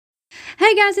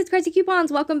Hey guys, it's Craz-E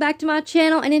Coupons. Welcome back to my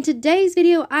channel, and in today's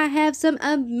video I have some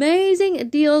amazing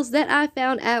deals that I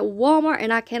found at Walmart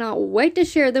and I cannot wait to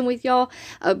share them with y'all.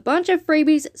 A bunch of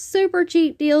freebies, super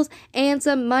cheap deals, and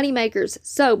some money makers.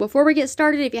 So before we get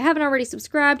started, if you haven't already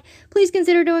subscribed, please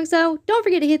consider doing so. Don't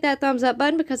forget to hit that thumbs up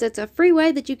button because it's a free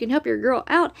way that you can help your girl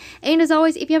out. And as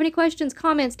always, if you have any questions,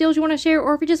 comments, deals you want to share,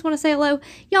 or if you just want to say hello,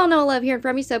 y'all know I love hearing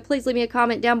from you, so please leave me a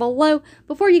comment down below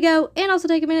before you go, and also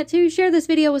take a minute to share this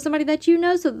video with somebody that you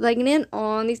know so that they can in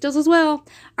on these deals as well.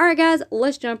 Alright guys,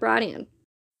 let's jump right in.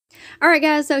 Alright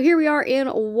guys, so here we are in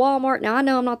Walmart. Now I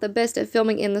know I'm not the best at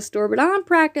filming in the store, but I'm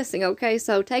practicing, okay?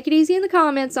 So take it easy in the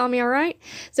comments on me, alright?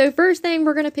 So first thing,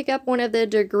 we're going to pick up one of the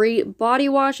Degree body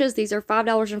washes. These are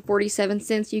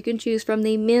 $5.47. You can choose from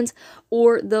the men's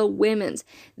or the women's.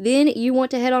 Then you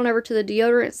want to head on over to the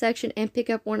deodorant section and pick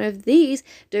up one of these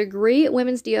Degree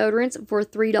women's deodorants for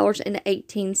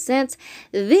 $3.18.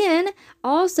 Then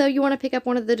also you want to pick up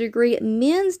one of the Degree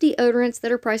men's deodorants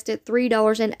that are priced at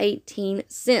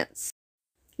 $3.18.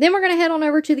 Then we're going to head on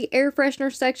over to the air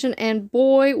freshener section, and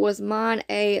boy was mine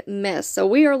a mess. So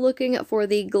we are looking for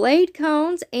the Glade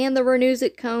cones and the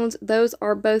Renewsit cones. Those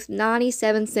are both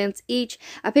 97 cents each.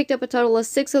 I picked up a total of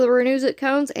 6 of the Renewsit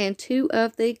cones and 2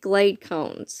 of the Glade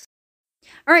cones.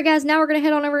 Alright guys, now we're going to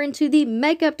head on over into the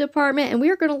makeup department, and we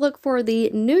are going to look for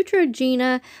the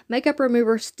Neutrogena makeup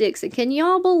remover sticks. And can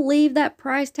y'all believe that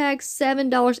price tag?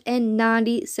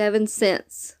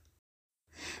 $7.97.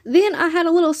 Then I had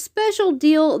a little special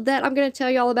deal that I'm going to tell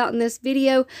y'all about in this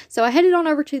video. So I headed on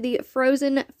over to the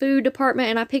frozen food department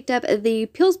and I picked up the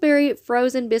Pillsbury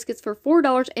frozen biscuits for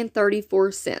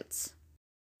 $4.34.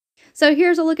 So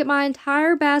here's a look at my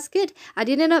entire basket. I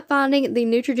did end up finding the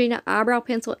Neutrogena eyebrow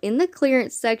pencil in the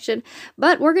clearance section,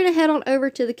 but we're going to head on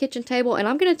over to the kitchen table and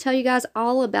I'm going to tell you guys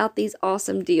all about these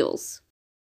awesome deals.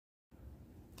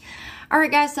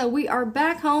 Alright guys, so we are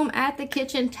back home at the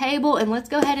kitchen table, and let's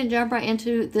go ahead and jump right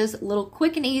into this little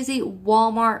quick and easy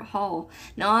Walmart haul.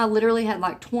 Now I literally had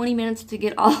like 20 minutes to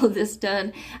get all of this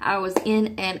done. I was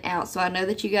in and out, so I know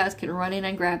that you guys can run in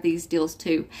and grab these deals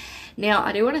too. Now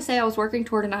I do want to say I was working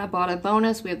toward an Ibotta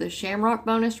bonus. We have the Shamrock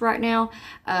bonus right now,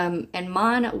 and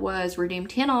mine was redeem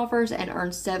 10 offers and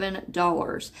earn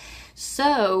 $7.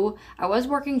 So I was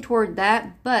working toward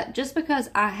that, but just because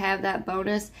I have that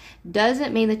bonus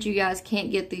doesn't mean that you guys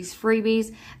can't get these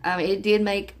freebies. It did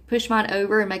push mine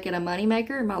over and make it a money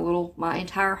maker. My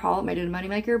entire haul made it a money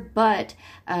maker, but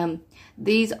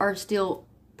these are still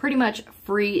pretty much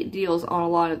free deals on a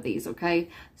lot of these, okay?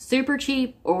 Super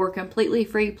cheap or completely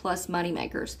free plus money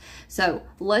makers. So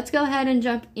let's go ahead and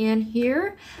jump in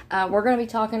here. We're going to be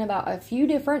talking about a few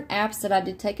different apps that I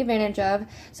did take advantage of.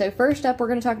 So first up, we're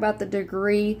going to talk about the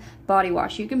Degree body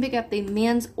wash. You can pick up the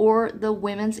men's or the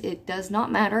women's. It does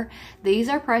not matter. These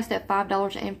are priced at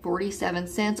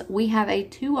 $5.47. We have a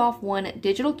 2-off-1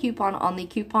 digital coupon on the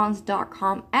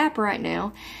coupons.com app right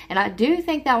now. And I do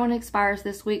think that one expires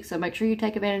this week. So make sure you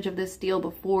take advantage of this deal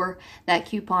before that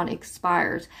coupon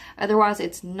expires. Otherwise,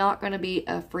 it's not going to be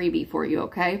a freebie for you,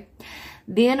 okay?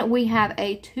 Then we have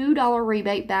a $2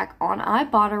 rebate back on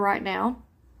Ibotta right now.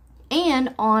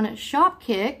 And on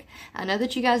Shopkick, I know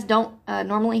that you guys don't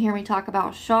normally hear me talk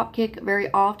about Shopkick very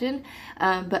often,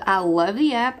 but I love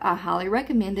the app. I highly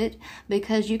recommend it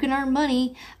because you can earn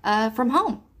money from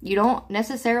home. You don't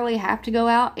necessarily have to go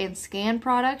out and scan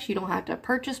products. You don't have to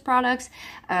purchase products.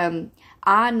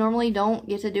 I normally don't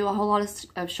get to do a whole lot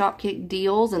of Shopkick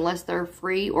deals unless they're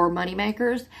free or money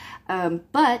makers.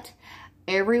 But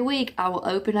every week I will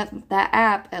open up that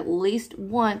app at least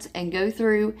once and go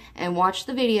through and watch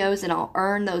the videos, and I'll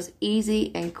earn those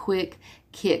easy and quick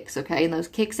kicks, okay? And those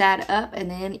kicks add up,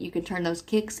 and then you can turn those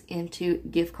kicks into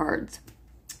gift cards.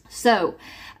 So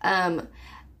I'm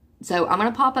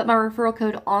going to pop up my referral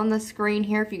code on the screen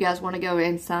here if you guys want to go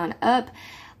and sign up.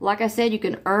 Like I said, you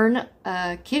can earn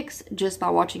kicks just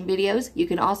by watching videos. You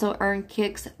can also earn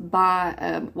kicks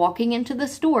by walking into the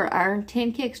store. I earned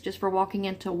 10 kicks just for walking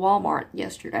into Walmart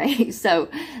yesterday. So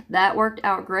that worked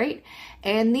out great.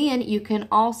 And then you can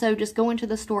also just go into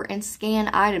the store and scan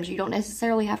items. You don't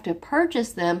necessarily have to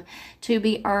purchase them to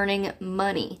be earning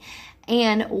money.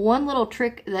 And one little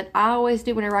trick that I always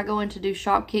do whenever I go in to do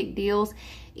Shopkick deals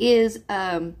is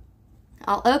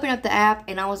I'll open up the app,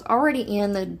 and I was already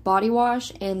in the body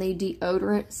wash and the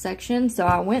deodorant section. So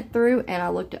I went through and I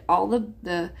looked at all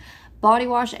the body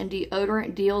wash and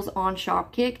deodorant deals on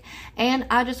Shopkick, and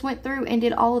I just went through and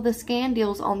did all of the scan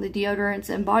deals on the deodorants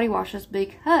and body washes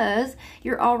because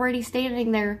you're already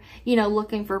standing there, you know,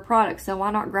 looking for products. So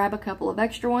why not grab a couple of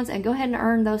extra ones and go ahead and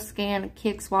earn those scan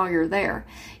kicks while you're there.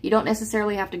 You don't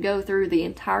necessarily have to go through the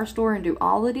entire store and do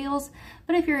all the deals,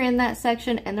 but if you're in that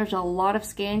section and there's a lot of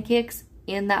scan kicks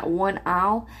in that one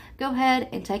aisle, go ahead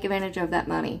and take advantage of that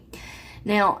money.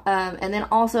 Now, and then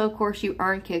also, of course, you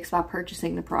earn kicks by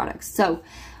purchasing the products. So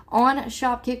on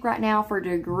Shopkick right now for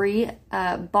Degree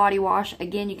body wash,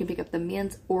 again, you can pick up the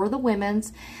men's or the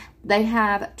women's. They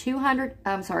have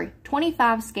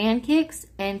 25 scan kicks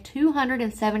and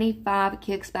 275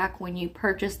 kicks back when you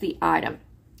purchase the item.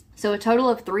 So a total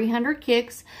of 300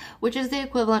 kicks, which is the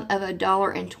equivalent of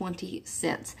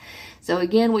 $1.20. So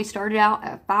again, we started out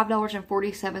at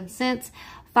 $5.47.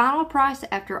 Final price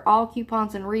after all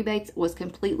coupons and rebates was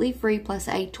completely free plus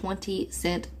a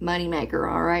 20-cent moneymaker.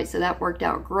 All right, so that worked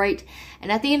out great.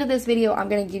 And at the end of this video, I'm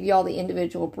going to give you all the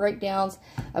individual breakdowns.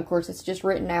 Of course, it's just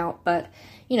written out, but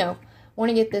you know, want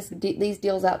to get these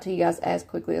deals out to you guys as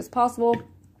quickly as possible.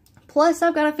 Plus,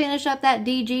 I've got to finish up that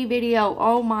DG video.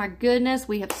 Oh my goodness,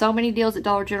 we have so many deals at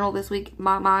Dollar General this week.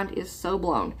 My mind is so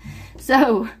blown.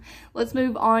 So, let's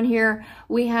move on here.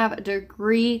 We have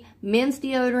Degree men's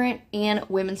deodorant and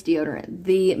women's deodorant.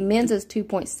 The men's is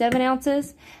 2.7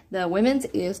 ounces. The women's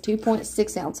is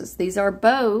 2.6 ounces. These are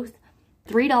both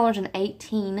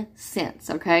 $3.18,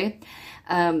 okay?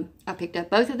 I picked up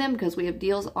both of them because we have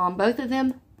deals on both of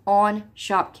them on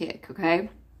Shopkick, okay?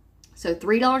 So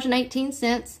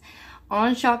 $3.18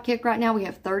 on Shopkick right now. We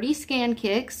have 30 scan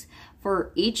kicks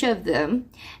for each of them.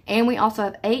 And we also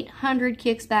have 800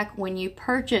 kicks back when you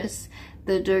purchase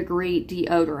the Degree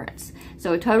deodorants.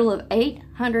 So a total of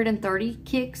 830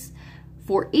 kicks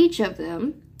for each of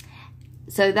them.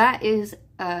 So that is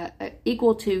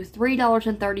equal to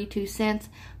 $3.32,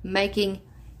 making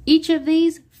each of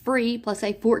these free plus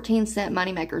a 14-cent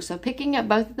moneymaker. So picking up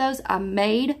both of those, I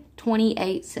made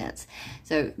 28 cents.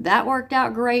 So that worked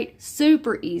out great.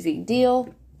 Super easy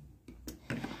deal.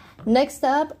 Next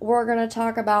up, we're going to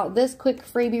talk about this quick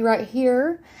freebie right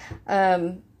here.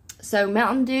 So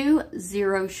Mountain Dew,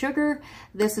 zero sugar.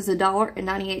 This is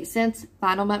 $1.98.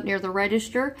 Find them up near the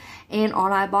register. And on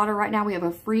Ibotta right now, we have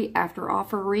a free after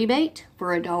offer rebate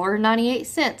for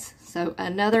 $1.98. So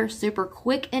another super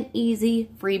quick and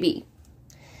easy freebie.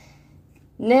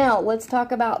 Now, let's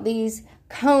talk about these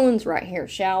cones right here,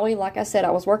 shall we? Like I said,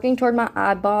 I was working toward my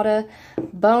Ibotta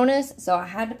bonus, so I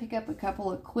had to pick up a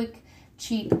couple of quick,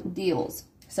 cheap deals.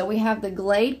 So we have the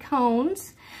Glade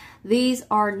cones. These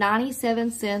are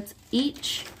 97 cents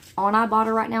each. On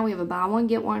Ibotta right now, we have a buy one,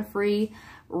 get one free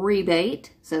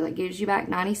rebate. So that gives you back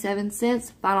 97 cents.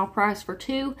 Final price for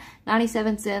two,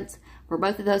 97 cents for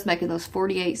both of those, making those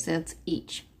 48 cents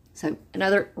each. So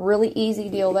another really easy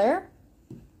deal there.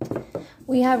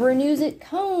 We have Renews It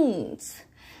cones.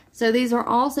 So these are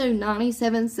also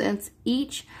 97 cents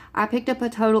each. I picked up a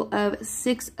total of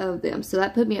 6 of them. So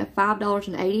that put me at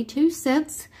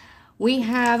 $5.82. We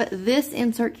have this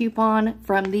insert coupon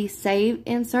from the Save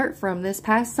insert from this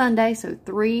past Sunday. So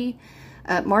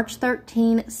March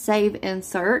 13 Save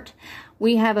insert.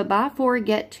 We have a buy 4,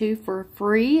 get 2 for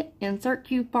free insert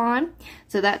coupon.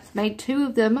 So that's made 2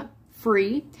 of them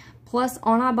free. Plus,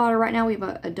 on Ibotta right now, we have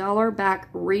a $1 back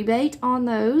rebate on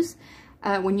those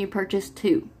when you purchase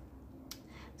 2.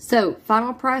 So,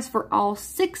 final price for all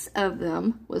 6 of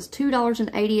them was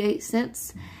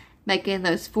 $2.88, making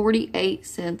those 48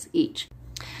 cents each.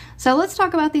 So let's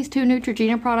talk about these 2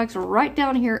 Neutrogena products right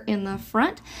down here in the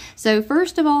front. So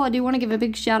first of all, I do want to give a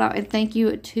big shout out and thank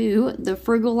you to the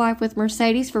Frugal Life with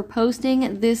Mercedes for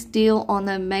posting this deal on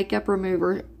the makeup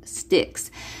remover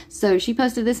sticks. So she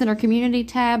posted this in her community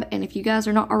tab, and if you guys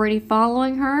are not already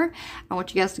following her, I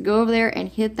want you guys to go over there and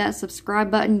hit that subscribe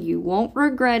button. You won't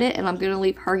regret it, and I'm going to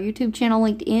leave her YouTube channel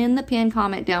linked in the pinned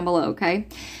comment down below, okay?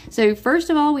 So first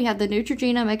of all, we have the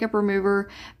Neutrogena Makeup Remover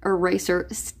Eraser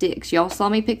Sticks. Y'all saw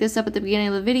me pick this up at the beginning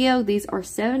of the video. These are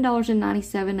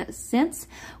 $7.97.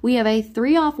 We have a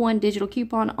 3-off-1 digital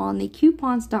coupon on the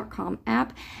coupons.com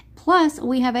app. Plus,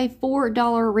 we have a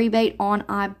 $4 rebate on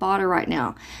Ibotta right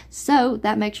now. So,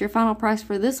 that makes your final price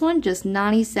for this one just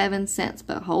 97 cents.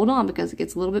 But hold on, because it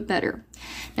gets a little bit better.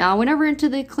 Now, I went over into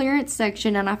the clearance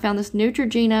section and I found this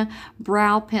Neutrogena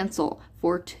Brow Pencil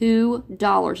for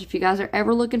 $2. If you guys are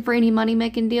ever looking for any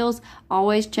money-making deals,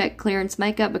 always check clearance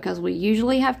makeup because we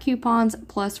usually have coupons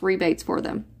plus rebates for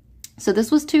them. So,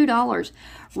 this was $2.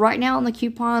 Right now on the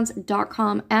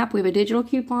coupons.com app, we have a digital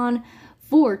coupon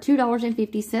for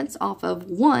 $2.50 off of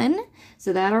 1.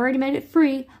 So that already made it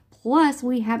free. Plus,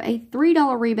 we have a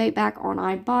 $3 rebate back on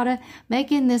Ibotta,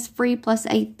 making this free plus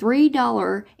a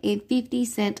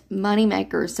 $3.50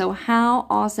 moneymaker. So how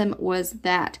awesome was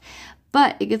that?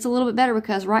 But it gets a little bit better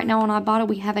because right now on Ibotta,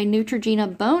 we have a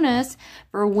Neutrogena bonus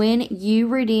for when you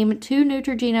redeem 2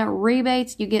 Neutrogena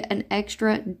rebates, you get an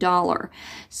extra $1.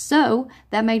 So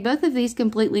that made both of these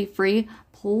completely free.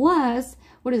 Plus,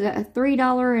 what is that, a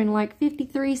 $3.53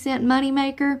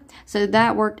 moneymaker? So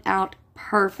that worked out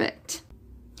perfect.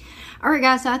 Alright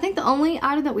guys, so I think the only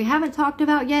item that we haven't talked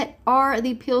about yet are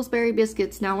the Pillsbury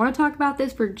biscuits. Now I want to talk about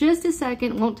this for just a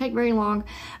second. It won't take very long,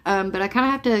 but I kind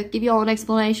of have to give you all an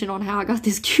explanation on how I got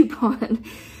this coupon.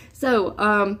 So,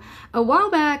 a while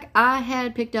back, I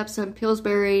had picked up some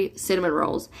Pillsbury cinnamon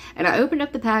rolls, and I opened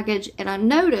up the package, and I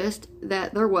noticed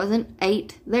that there wasn't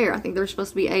 8 there. I think there's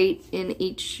supposed to be 8 in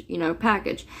each,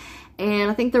 package.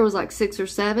 And I think there was like 6 or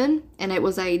 7, and it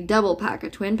was a double pack, a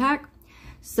twin pack.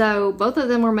 So both of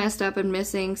them were messed up and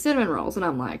missing cinnamon rolls. And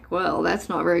I'm like, well, that's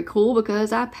not very cool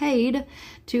because I paid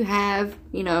to have,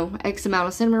 X amount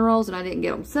of cinnamon rolls and I didn't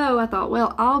get them. So I thought,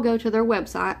 well, I'll go to their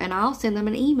website and I'll send them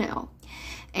an email.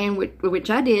 And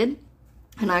which I did.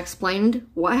 And I explained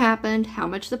what happened, how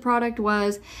much the product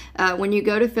was. When you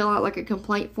go to fill out like a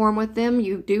complaint form with them,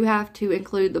 you do have to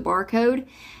include the barcode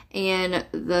and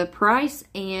the price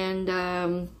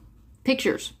and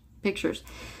pictures.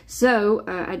 So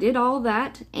I did all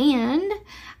that, and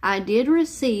I did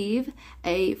receive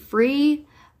a free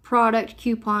product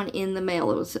coupon in the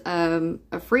mail. It was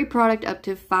a free product up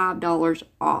to $5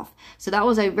 off. So that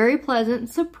was a very pleasant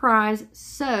surprise.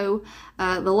 So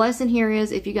the lesson here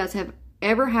is, if you guys have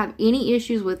ever have any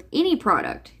issues with any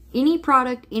product, any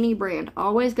brand,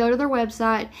 always go to their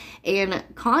website and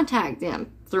contact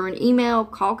them through an email,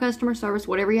 call customer service,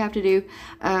 whatever you have to do,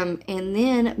 and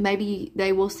then maybe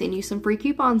they will send you some free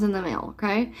coupons in the mail,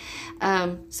 okay?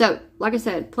 So, like I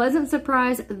said, pleasant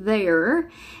surprise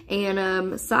there.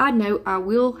 And side note, I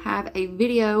will have a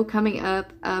video coming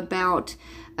up about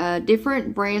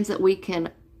different brands that we can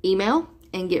email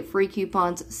and get free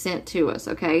coupons sent to us,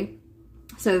 okay?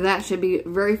 So that should be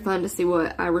very fun to see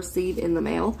what I receive in the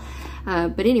mail.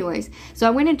 But anyways, so I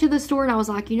went into the store and I was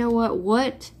like, you know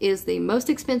what is the most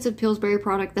expensive Pillsbury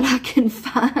product that I can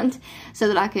find so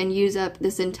that I can use up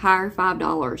this entire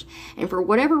 $5? And for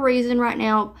whatever reason right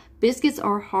now, biscuits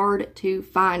are hard to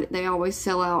find. They always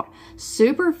sell out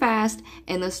super fast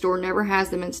and the store never has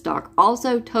them in stock.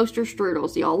 Also, toaster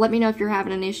strudels. Y'all let me know if you're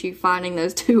having an issue finding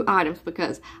those 2 items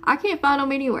because I can't find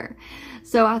them anywhere.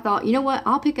 So I thought, you know what,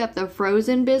 I'll pick up the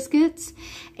frozen biscuits,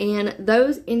 and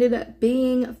those ended up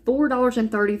being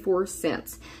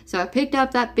 $4.34. So I picked up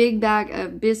that big bag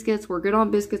of biscuits. We're good on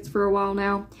biscuits for a while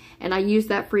now, and I used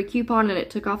that free coupon and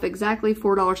it took off exactly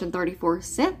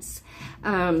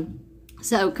 $4.34.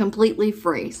 So completely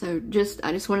free. So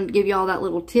I just wanted to give you all that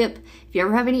little tip. If you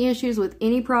ever have any issues with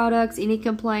any products, any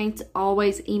complaints,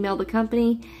 always email the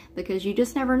company because you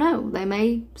just never know. They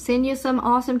may send you some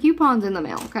awesome coupons in the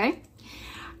mail, okay?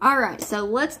 Alright, so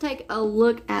let's take a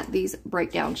look at these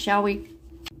breakdowns, shall we?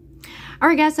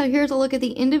 Alright guys, so here's a look at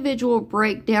the individual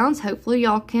breakdowns. Hopefully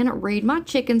y'all can read my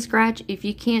chicken scratch. If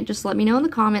you can't, just let me know in the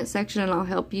comment section and I'll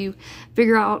help you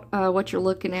figure out what you're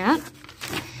looking at.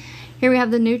 Here we have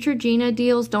the Neutrogena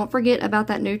deals. Don't forget about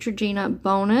that Neutrogena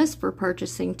bonus for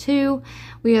purchasing 2.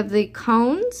 We have the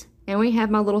cones. And we have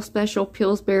my little special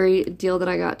Pillsbury deal that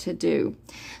I got to do.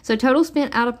 So total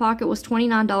spent out of pocket was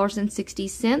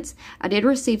 $29.60. I did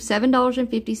receive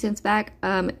 $7.50 back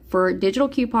for digital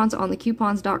coupons on the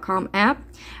coupons.com app.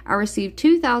 I received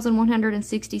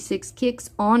 2,166 kicks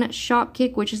on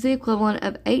Shopkick, which is the equivalent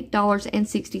of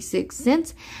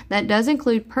 $8.66. That does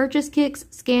include purchase kicks,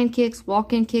 scan kicks,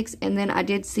 walk-in kicks, and then I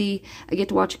get to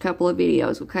watch a couple of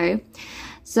videos, okay?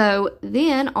 So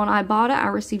then on Ibotta, I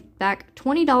received back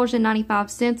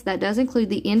 $20.95. That does include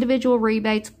the individual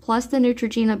rebates plus the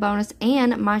Neutrogena bonus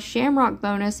and my Shamrock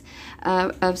bonus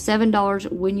of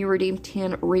 $7 when you redeem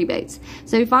 10 rebates.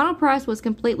 So your final price was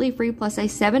completely free plus a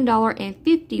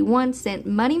 $7.51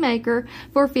 moneymaker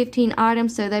for 15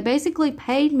 items. So they basically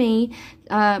paid me,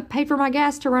 paid for my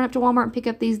gas to run up to Walmart and pick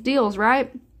up these deals,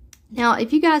 right? Now,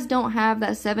 if you guys don't have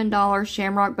that $7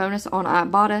 Shamrock bonus on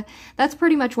Ibotta, that's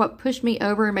pretty much what pushed me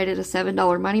over and made it a $7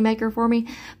 moneymaker for me.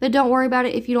 But don't worry about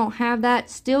it if you don't have that.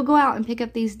 Still go out and pick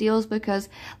up these deals because,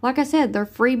 like I said, they're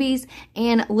freebies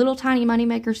and little tiny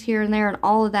moneymakers here and there, and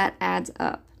all of that adds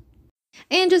up.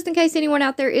 And just in case anyone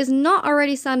out there is not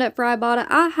already signed up for Ibotta,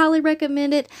 I highly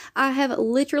recommend it. I have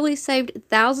literally saved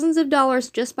thousands of dollars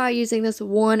just by using this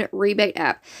one rebate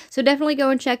app. So definitely go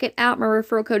and check it out. My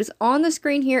referral code is on the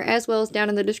screen here as well as down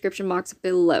in the description box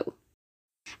below.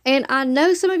 And I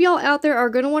know some of y'all out there are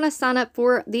going to want to sign up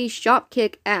for the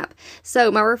Shopkick app.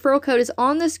 So my referral code is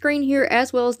on the screen here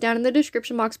as well as down in the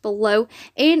description box below.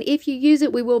 And if you use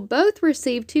it, we will both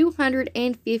receive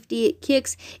 250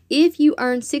 kicks if you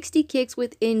earn 60 kicks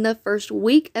within the first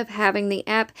week of having the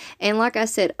app. And like I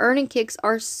said, earning kicks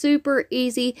are super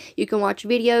easy. You can watch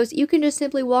videos. You can just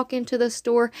simply walk into the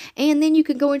store and then you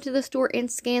can go into the store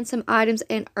and scan some items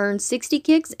and earn 60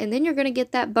 kicks. And then you're going to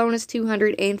get that bonus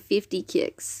 250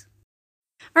 kicks.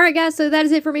 Alright guys, so that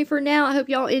is it for me for now. I hope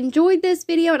y'all enjoyed this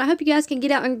video and I hope you guys can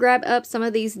get out and grab up some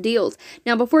of these deals.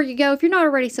 Now before you go, if you're not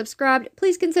already subscribed,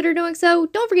 please consider doing so.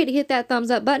 Don't forget to hit that thumbs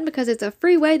up button because it's a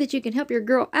free way that you can help your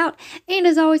girl out. And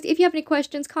as always, if you have any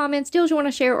questions, comments, deals you want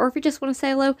to share, or if you just want to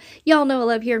say hello, y'all know I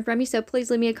love hearing from you, so please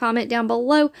leave me a comment down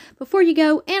below before you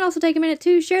go. And also take a minute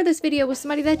to share this video with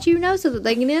somebody that you know so that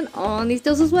they can get in on these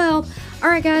deals as well.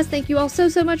 Alright guys, thank you all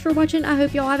so much for watching. I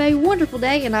hope y'all have a wonderful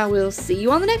day and I will see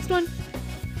you on the next one.